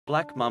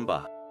Black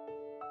mamba.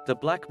 The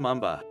black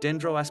mamba,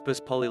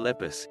 Dendroaspis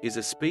polylepis, is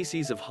a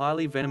species of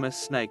highly venomous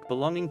snake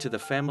belonging to the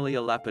family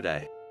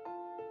Elapidae.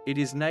 It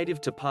is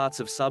native to parts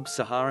of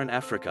sub-Saharan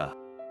Africa.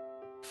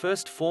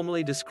 First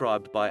formally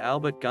described by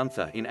Albert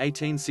Günther in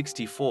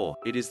 1864,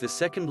 it is the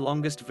second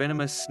longest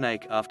venomous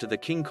snake after the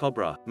king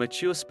cobra.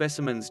 Mature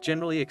specimens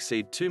generally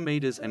exceed 2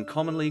 meters and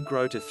commonly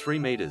grow to 3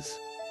 meters.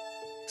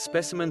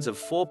 Specimens of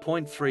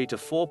 4.3 to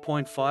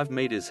 4.5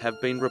 meters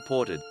have been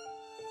reported.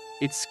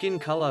 Its skin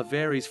color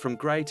varies from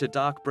gray to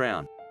dark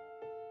brown.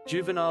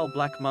 Juvenile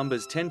black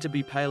mambas tend to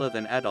be paler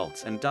than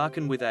adults and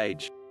darken with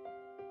age.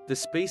 The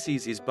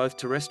species is both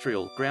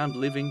terrestrial,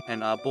 ground-living,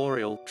 and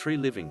arboreal,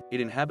 tree-living.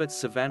 It inhabits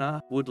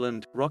savannah,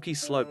 woodland, rocky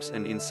slopes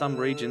and in some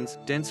regions,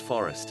 dense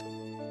forest.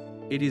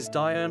 It is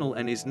diurnal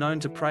and is known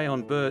to prey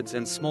on birds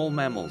and small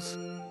mammals.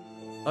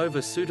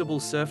 Over suitable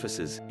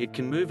surfaces, it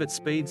can move at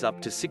speeds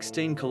up to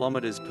 16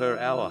 km per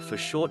hour for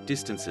short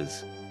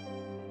distances.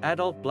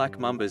 Adult black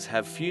mambas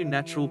have few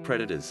natural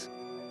predators.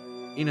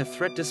 In a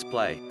threat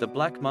display, the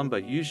black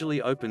mamba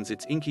usually opens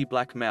its inky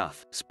black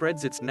mouth,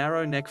 spreads its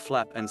narrow neck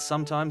flap and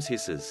sometimes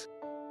hisses.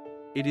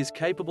 It is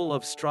capable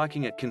of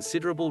striking at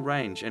considerable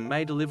range and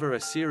may deliver a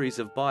series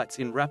of bites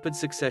in rapid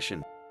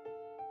succession.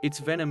 Its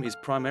venom is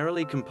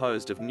primarily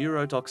composed of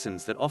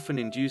neurotoxins that often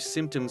induce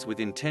symptoms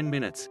within 10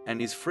 minutes, and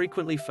is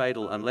frequently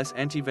fatal unless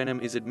antivenom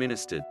is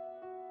administered.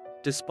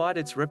 Despite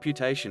its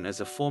reputation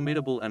as a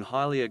formidable and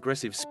highly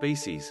aggressive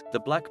species, the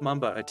black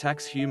mamba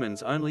attacks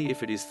humans only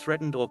if it is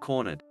threatened or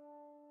cornered.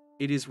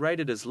 It is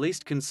rated as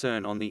least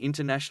concern on the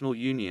International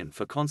Union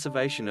for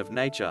Conservation of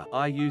Nature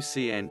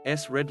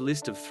 (IUCN's) Red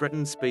List of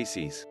Threatened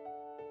Species.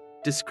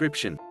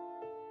 Description: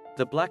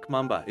 the black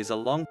mamba is a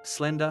long,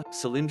 slender,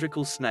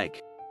 cylindrical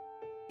snake.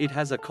 It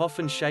has a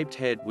coffin-shaped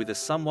head with a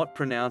somewhat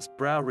pronounced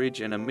brow ridge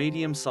and a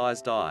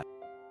medium-sized eye.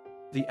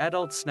 The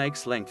adult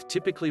snake's length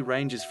typically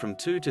ranges from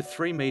 2 to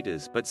 3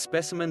 meters, but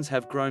specimens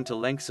have grown to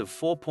lengths of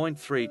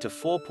 4.3 to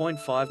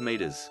 4.5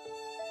 meters.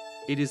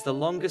 It is the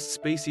longest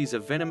species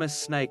of venomous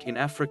snake in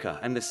Africa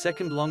and the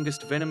second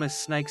longest venomous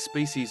snake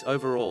species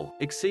overall,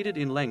 exceeded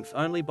in length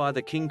only by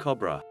the king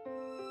cobra.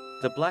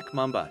 The black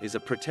mamba is a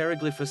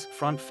pterygophus,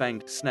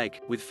 front-fanged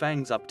snake, with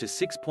fangs up to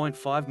 6.5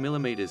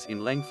 mm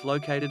in length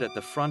located at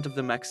the front of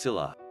the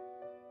maxilla.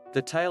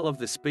 The tail of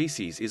the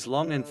species is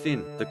long and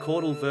thin, the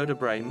caudal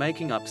vertebrae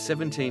making up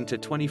 17 to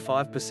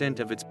 25%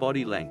 of its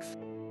body length.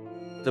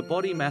 The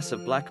body mass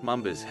of black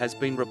mambas has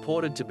been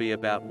reported to be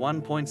about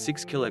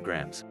 1.6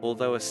 kilograms,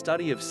 although a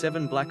study of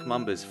 7 black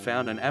mambas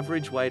found an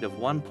average weight of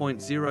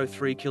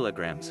 1.03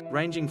 kilograms,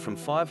 ranging from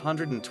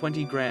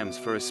 520 grams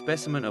for a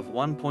specimen of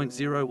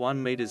 1.01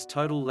 meters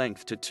total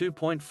length to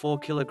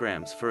 2.4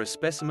 kilograms for a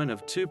specimen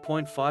of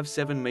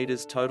 2.57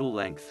 meters total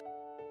length.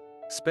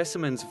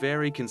 Specimens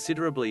vary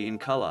considerably in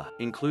color,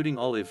 including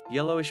olive,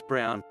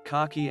 yellowish-brown,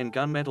 khaki and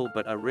gunmetal,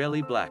 but are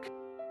rarely black.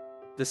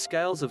 The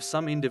scales of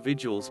some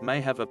individuals may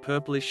have a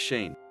purplish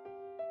sheen.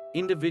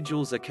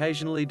 Individuals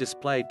occasionally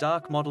display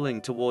dark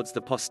mottling towards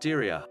the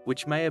posterior,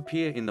 which may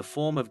appear in the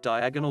form of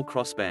diagonal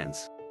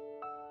crossbands.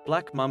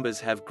 Black mambas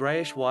have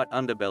grayish-white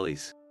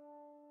underbellies.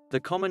 The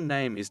common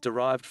name is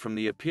derived from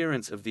the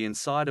appearance of the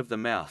inside of the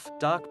mouth,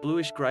 dark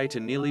bluish-gray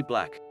to nearly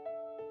black.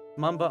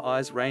 Mamba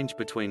eyes range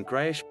between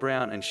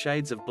grayish-brown and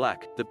shades of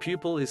black. The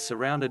pupil is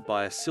surrounded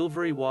by a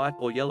silvery white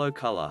or yellow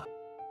color.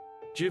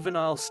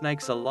 Juvenile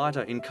snakes are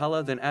lighter in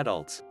color than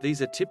adults.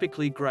 These are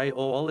typically gray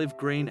or olive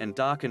green and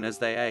darken as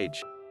they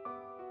age.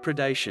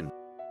 Predation: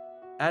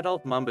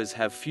 adult mambas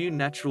have few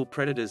natural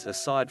predators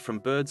aside from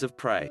birds of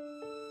prey.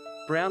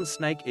 Brown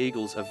snake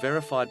eagles are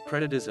verified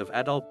predators of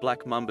adult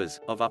black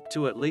mambas, of up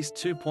to at least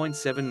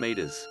 2.7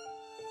 meters.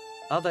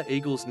 Other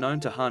eagles known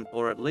to hunt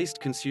or at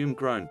least consume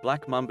grown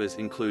black mambas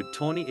include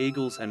tawny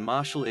eagles and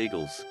martial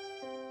eagles.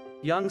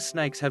 Young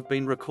snakes have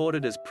been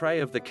recorded as prey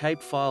of the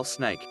Cape file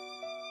snake.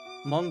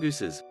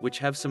 Mongooses, which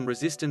have some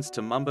resistance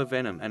to mamba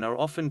venom and are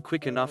often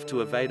quick enough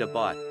to evade a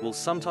bite, will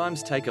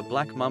sometimes take a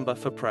black mamba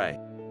for prey.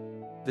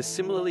 The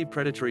similarly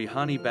predatory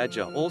honey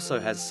badger also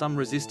has some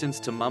resistance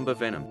to mamba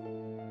venom.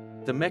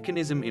 The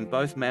mechanism in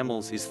both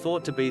mammals is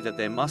thought to be that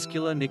their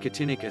muscular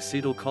nicotinic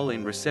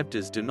acetylcholine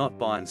receptors do not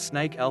bind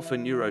snake alpha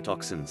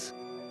neurotoxins.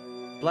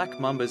 Black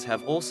mambas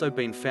have also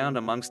been found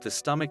amongst the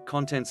stomach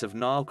contents of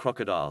Nile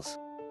crocodiles.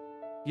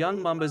 Young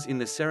mambas in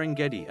the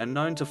Serengeti are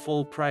known to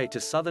fall prey to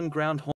southern ground